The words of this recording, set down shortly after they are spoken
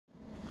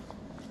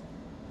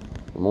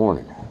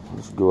Morning.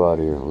 Let's go out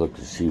here and look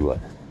to see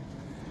what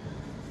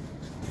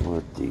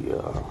the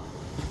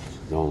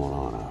is going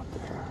on out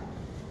there.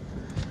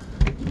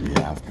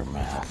 The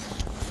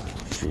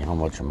aftermath. See how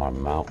much of my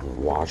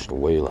mountain washed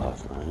away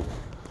last night.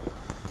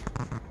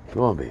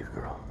 Come on, baby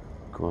girl.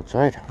 Go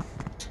outside.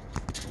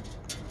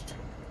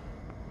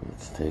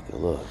 Let's take a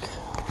look.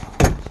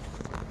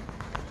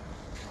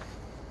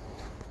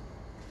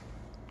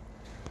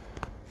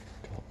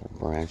 Couple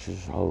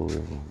branches. Oh,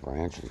 there's a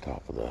branch on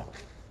top of the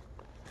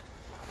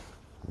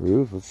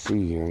roof. Let's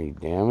see here. Any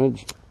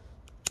damage?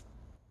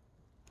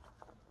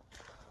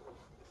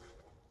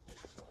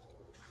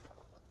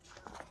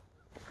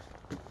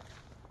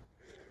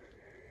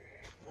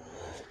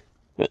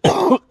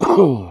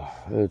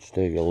 Let's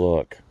take a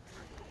look.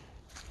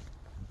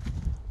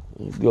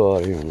 Let's go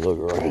out here and look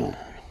around.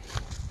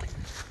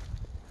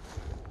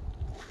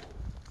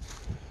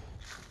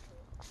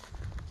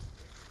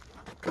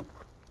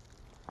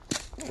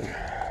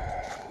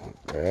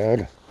 Not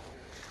bad.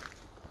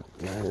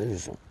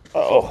 There's some.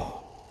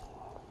 Oh,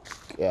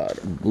 God,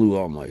 it blew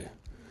all my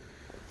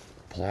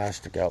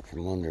plastic out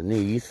from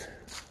underneath.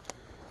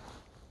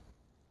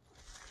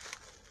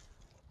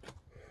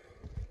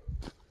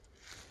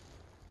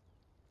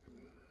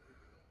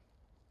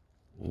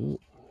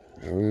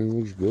 Everything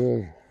looks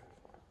good.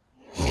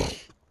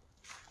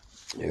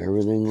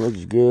 Everything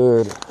looks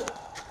good.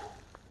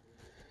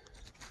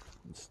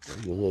 Let's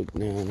take a look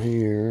down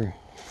here.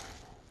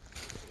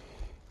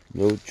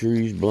 No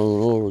trees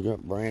blown over.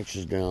 Got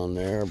branches down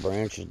there.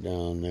 Branches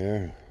down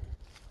there.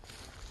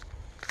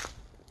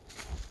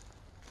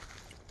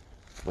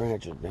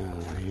 Branches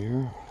down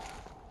here.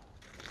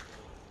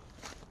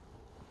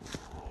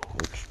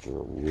 Extra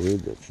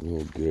wood. That's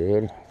no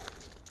good.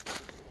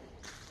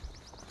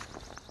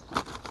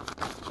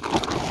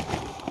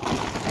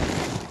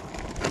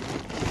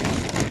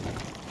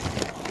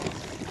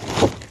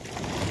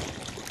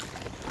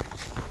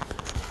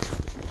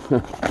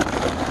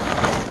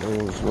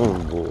 There's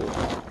one bull.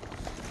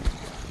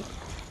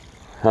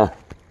 Huh.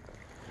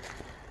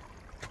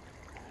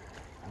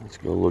 Let's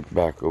go look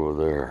back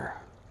over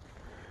there.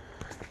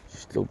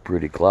 Still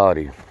pretty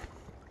cloudy.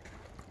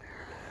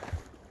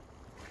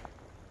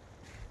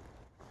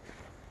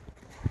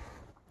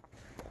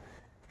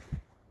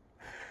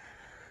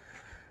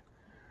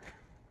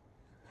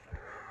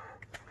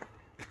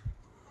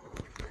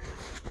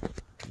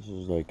 This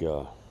is like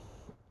I'm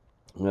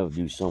gonna have to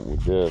do something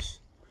with this.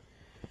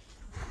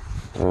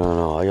 I don't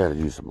know, I gotta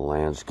do some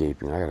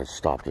landscaping. I gotta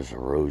stop this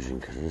erosion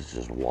because it's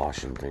just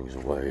washing things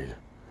away.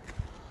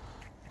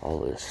 All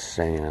this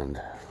sand.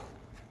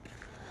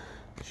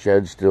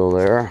 Shed's still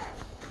there.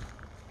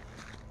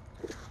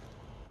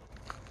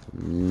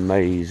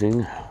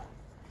 Amazing.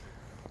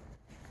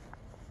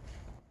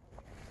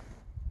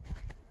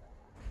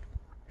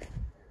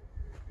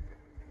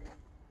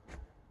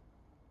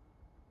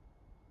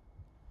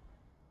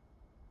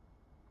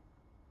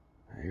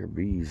 I hear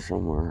bees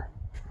somewhere.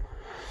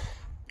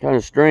 Kind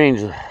of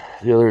strange,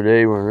 the other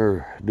day when we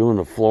were doing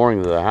the flooring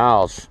of the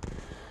house,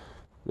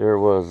 there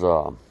was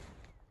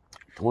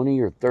 20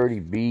 or 30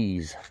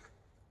 bees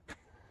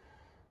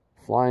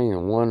flying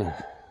in one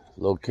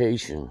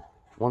location,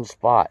 one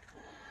spot,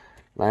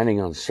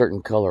 landing on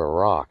certain color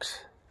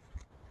rocks.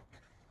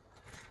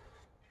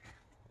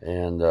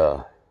 And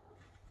then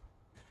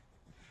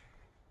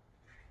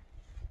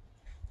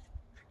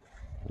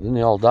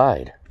they all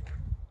died.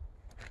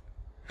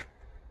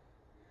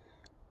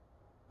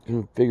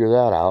 Couldn't figure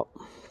that out,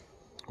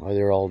 why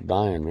they're all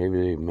dying.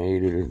 Maybe they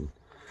made it and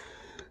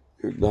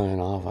they're dying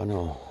off. I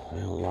know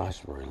they don't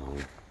last very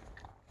long.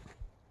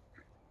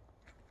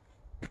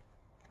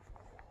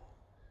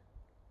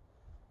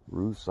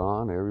 Roof's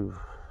on, all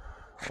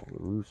the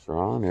roofs are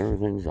on,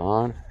 everything's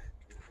on.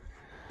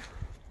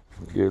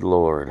 Good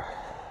Lord.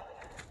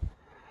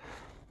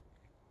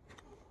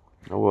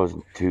 I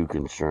wasn't too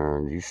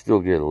concerned. You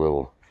still get a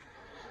little,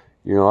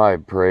 I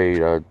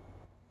prayed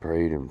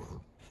and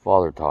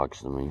Father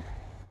talks to me.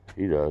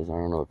 He does. I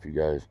don't know if you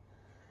guys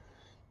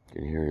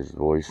can hear his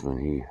voice when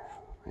he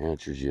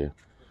answers you.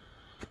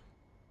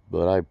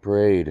 But I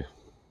prayed.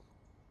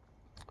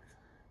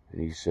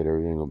 And he said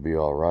everything will be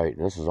all right.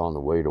 And this is on the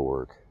way to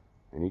work.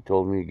 And he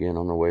told me again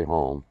on the way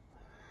home.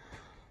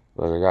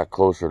 But as I got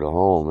closer to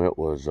home, it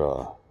was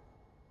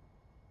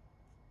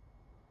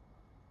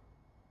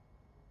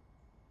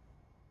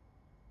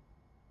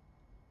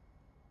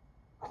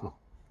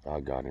I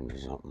got into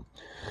something.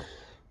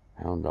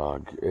 Hound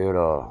dog.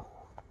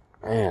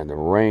 Man, the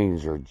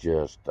rains are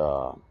just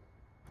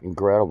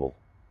incredible.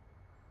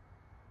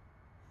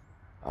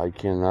 I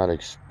cannot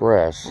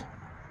express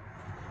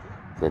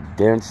the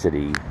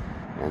density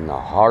and the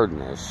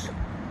hardness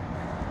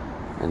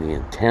and the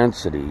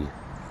intensity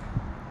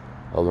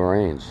of the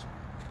rains.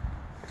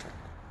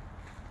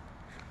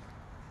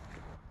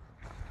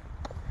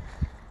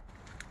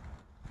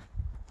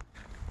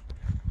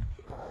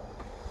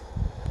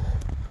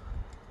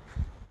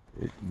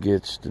 It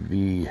gets to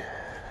be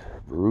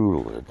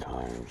brutal at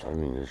times. I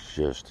mean, it's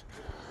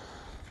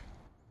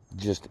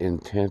just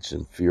intense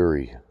and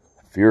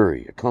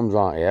Fury. It comes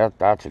on. Yeah,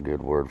 that's a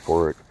good word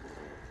for it.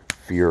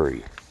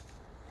 Fury.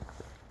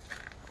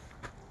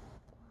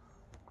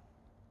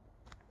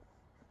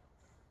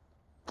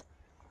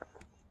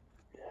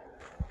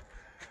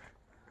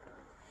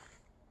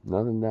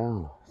 Nothing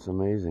down. It's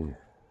amazing.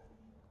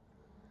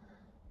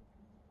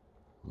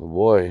 The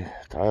boy,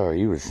 Tyler,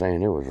 he was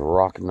saying it was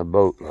rocking the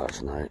boat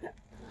last night.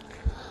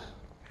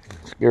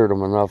 Scared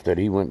him enough that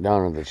he went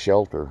down to the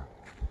shelter.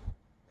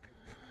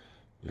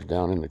 He was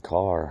down in the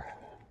car.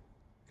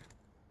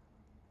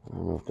 I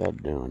don't know if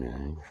that'd do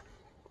anything.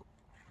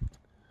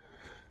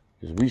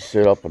 Because we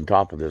sit up on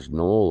top of this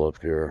knoll up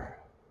here.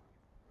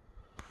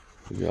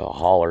 We got a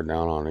holler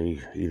down on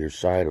either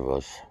side of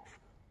us.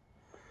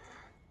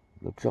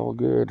 Looks all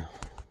good.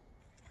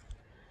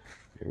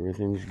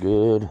 Everything's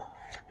good.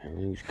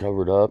 Everything's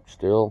covered up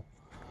still.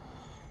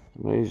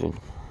 Amazing.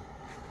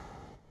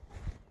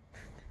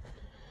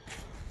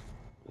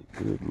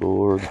 Good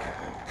Lord.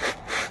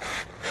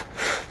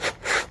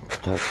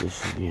 Touch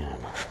this again.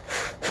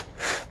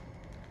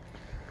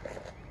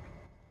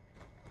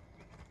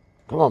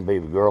 Come on,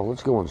 baby girl.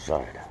 Let's go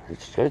inside.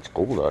 It's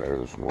cold out here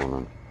this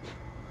morning.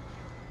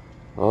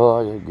 Oh,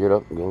 I gotta get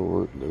up and go to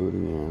work and do it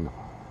again.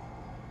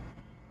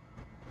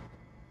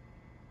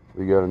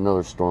 We got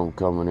another storm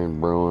coming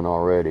in brewing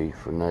already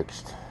for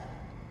next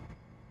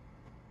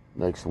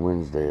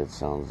Wednesday. It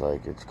sounds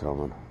like it's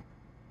coming.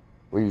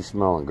 What are you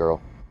smelling,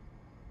 girl?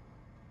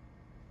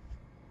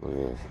 Look at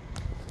this.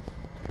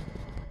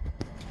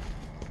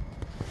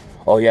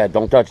 Oh yeah,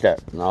 don't touch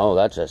that. No,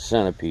 that's a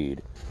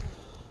centipede.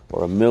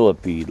 Or a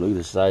millipede. Look at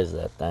the size of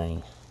that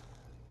thing.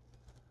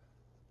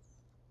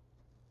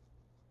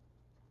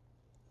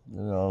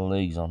 Look at all the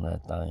legs on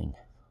that thing.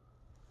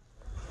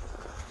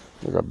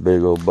 There's a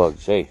big old bug.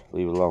 Hey,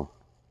 leave it alone.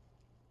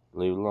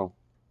 Leave it alone.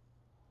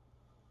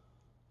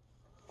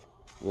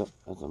 Yep,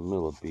 that's a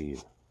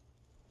millipede.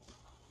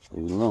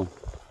 Leave it alone.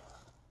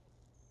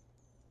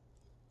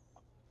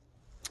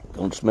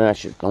 Don't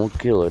smash it. Don't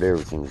kill it.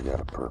 Everything's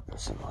got a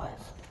purpose in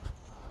life.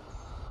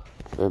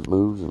 If it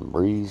moves and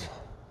breathes,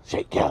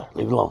 shake out.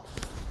 Leave it alone.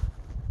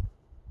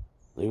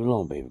 Leave it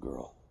alone, baby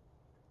girl.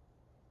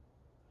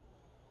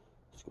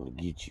 It's going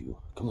to get you.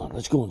 Come on,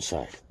 let's go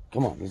inside.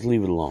 Come on, let's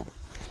leave it alone.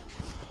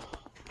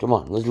 Come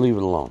on, let's leave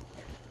it alone.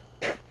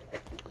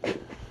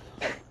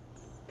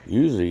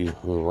 Usually,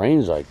 when it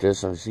rains like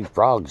this, I see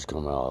frogs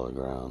come out of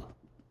the ground.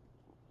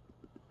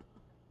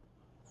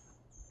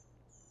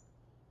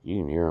 You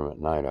can hear them at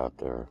night out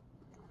there.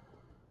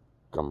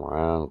 Come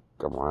around,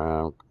 come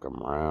around,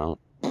 come around.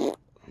 And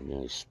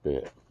then they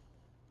spit.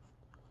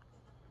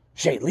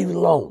 Shay, leave it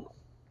alone.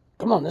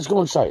 Come on, let's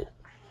go inside.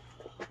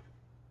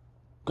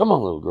 Come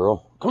on, little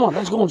girl. Come on,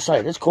 let's go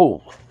inside. It's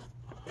cold.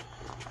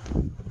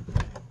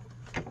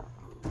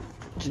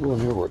 Let's go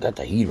in here. We got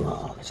the heater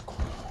on. It's cold.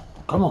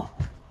 Come on.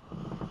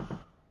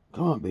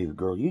 Come on, baby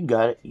girl. You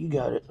got it. You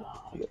got it.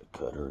 I gotta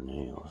cut her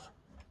nails.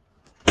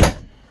 I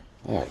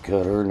gotta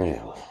cut her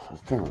nails.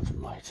 Let's turn on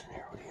some lights in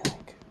here. What do you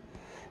think?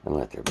 And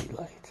let there be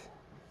light.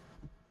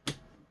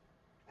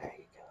 There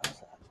you go.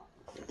 That's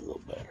a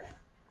little better.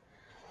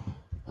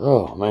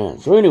 Oh, man.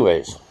 So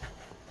anyways,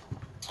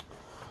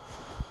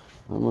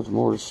 not much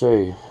more to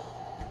say.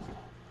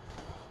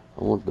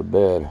 I went to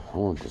bed. I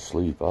went to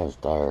sleep. I was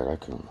tired.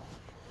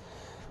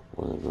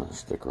 Wasn't going to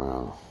stick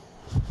around,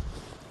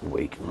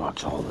 wake and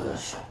watch all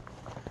this.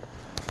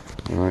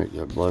 All right.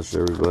 God bless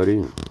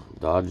everybody.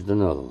 Dodged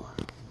another one.